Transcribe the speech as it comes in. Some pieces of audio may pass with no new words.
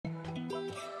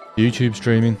YouTube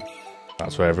streaming,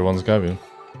 that's where everyone's going.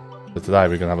 So today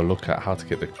we're going to have a look at how to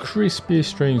get the crispiest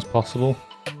streams possible.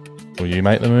 Will you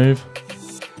make the move?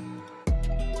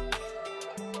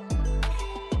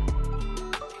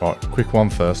 Right, quick one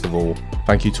first of all.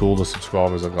 Thank you to all the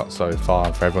subscribers I've got so far,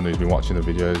 and for everyone who's been watching the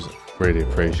videos, really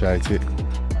appreciate it.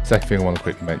 Second thing I want to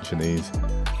quickly mention is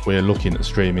we're looking at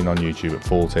streaming on YouTube at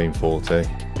 1440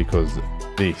 because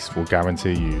this will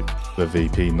guarantee you the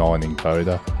VP9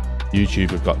 encoder.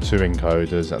 YouTube have got two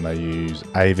encoders and they use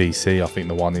AVC, I think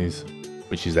the one is,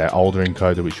 which is their older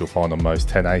encoder, which you'll find on most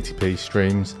 1080p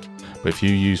streams. But if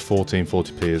you use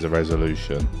 1440p as a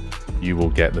resolution, you will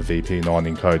get the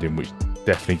VP9 encoding, which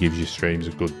definitely gives your streams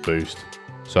a good boost.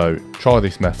 So try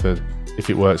this method. If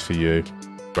it works for you,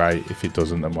 great. If it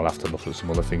doesn't, then we'll have to look at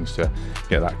some other things to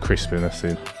get that crispiness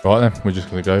in. Right then, we're just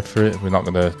going to go for it. We're not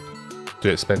going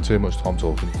to spend too much time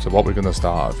talking. So what we're going to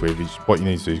start with is, what you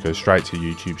need to do is go straight to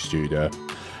YouTube Studio.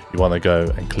 You want to go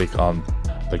and click on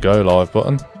the Go Live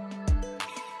button.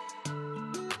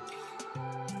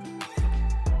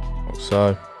 Like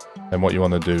so. Then what you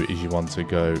want to do is you want to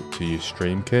go to your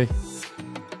stream key.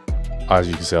 As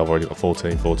you can see, I've already got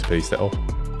 1440p set up.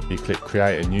 You click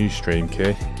create a new stream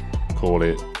key, call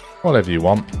it whatever you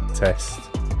want, test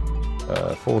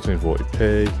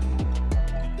 1440p,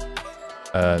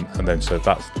 and then so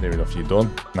that's near enough, you're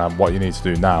done. Now what you need to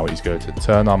do now is go to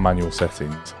turn on manual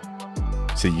settings.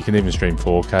 See, you can even stream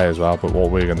 4K as well, but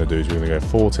what we're going to do is we're going to go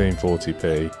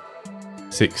 1440p,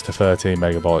 6 to 13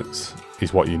 megabytes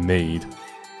is what you need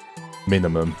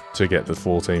minimum to get the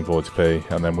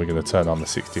 1440p, and then we're going to turn on the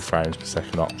 60 frames per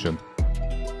second option.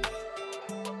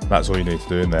 That's all you need to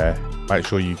do in there. Make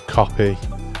sure you copy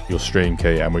your stream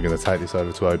key, and we're going to take this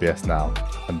over to OBS now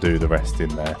and do the rest in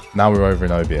there. Now we're over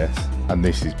in OBS, and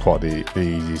this is quite the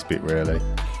easiest bit really.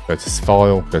 Go to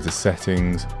File, go to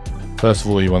Settings. First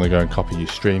of all, you want to go and copy your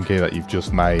stream key that you've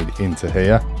just made into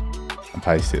here and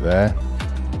paste it there.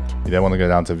 You then want to go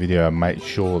down to Video and make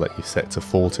sure that you're set to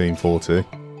 1440.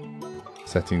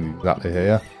 Settings exactly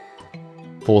here.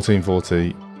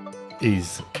 1440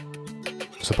 is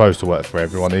supposed to work for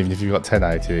everyone, even if you've got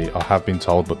 1080. I have been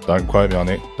told, but don't quote me on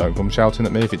it. Don't come shouting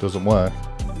at me if it doesn't work.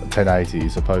 1080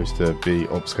 is supposed to be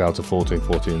upscaled to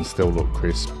 1440 and still look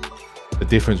crisp. The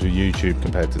difference with YouTube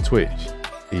compared to Twitch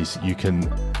is you can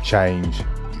change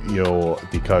your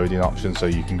decoding option, so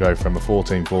you can go from a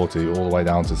 1440 all the way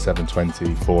down to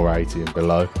 720, 480 and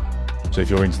below. So if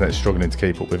your internet's struggling to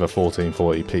keep up with a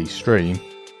 1440p stream,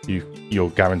 you're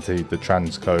guaranteed the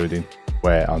transcoding,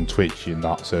 where on Twitch you're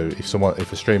not. So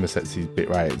if a streamer sets his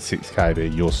bitrate at 6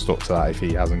 KB, you're stuck to that if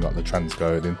he hasn't got the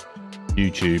transcoding.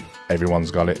 YouTube,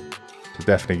 everyone's got it. So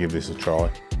definitely give this a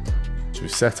try. So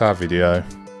we've set our video,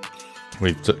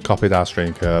 we've copied our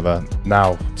stream curve.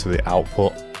 Now to the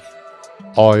output.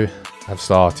 I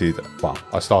started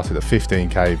at 15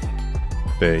 KB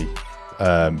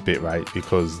bitrate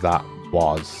because that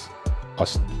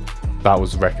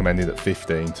was recommended at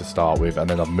 15 to start with, and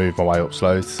then I've moved my way up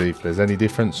slowly to see if there's any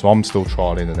difference. So I'm still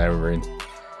trialing and erroring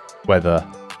whether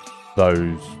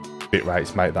those bit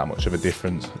rates make that much of a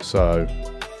difference. So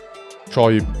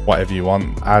try whatever you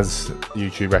want. As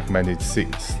YouTube recommended,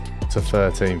 6 to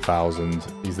 13,000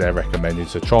 is their recommended,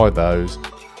 so try those.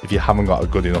 If you haven't got a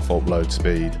good enough upload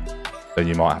speed, then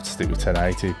you might have to stick with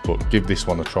 1080, but give this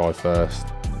one a try first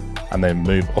and then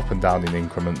move up and down in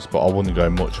increments. But I wouldn't go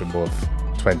much above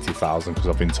 20,000 because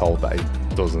I've been told that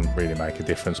it doesn't really make a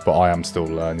difference, but I am still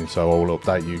learning, so I will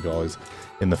update you guys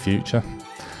in the future.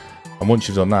 And once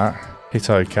you've done that,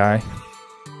 hit OK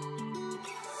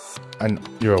and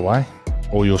you're away.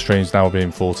 All your streams now will be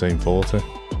in 1440,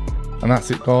 and that's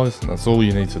it guys. That's all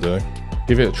you need to do.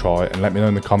 Give it a try and let me know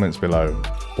in the comments below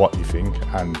what you think,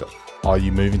 and are you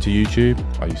moving to YouTube?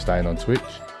 Are you staying on Twitch?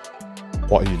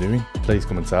 What are you doing? Please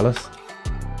come and tell us.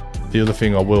 The other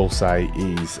thing I will say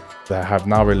is they have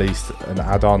now released an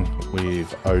add-on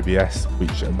with OBS,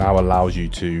 which now allows you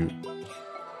to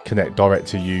connect direct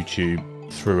to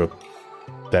YouTube through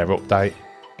their update.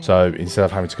 So instead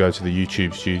of having to go to the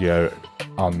YouTube Studio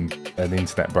on an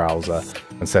internet browser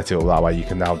and set it up that way, you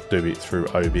can now do it through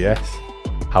OBS.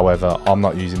 However, I'm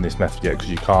not using this method yet because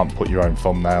you can't put your own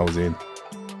thumbnails in,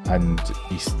 and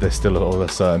there's still other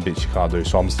certain bits you can't do,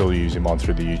 so I'm still using mine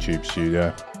through the YouTube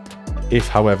Studio. If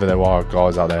however there are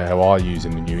guys out there who are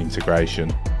using the new integration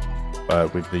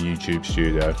with the YouTube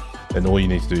Studio, then all you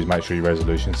need to do is make sure your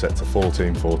resolution is set to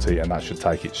 1440, and that should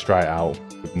take it straight out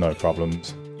with no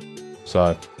problems.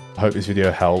 So I hope this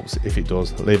video helps. If it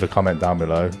does, leave a comment down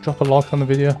below, drop a like on the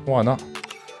video, why not?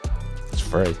 It's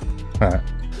free.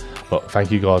 But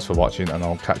thank you guys for watching, and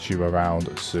I'll catch you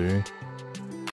around soon.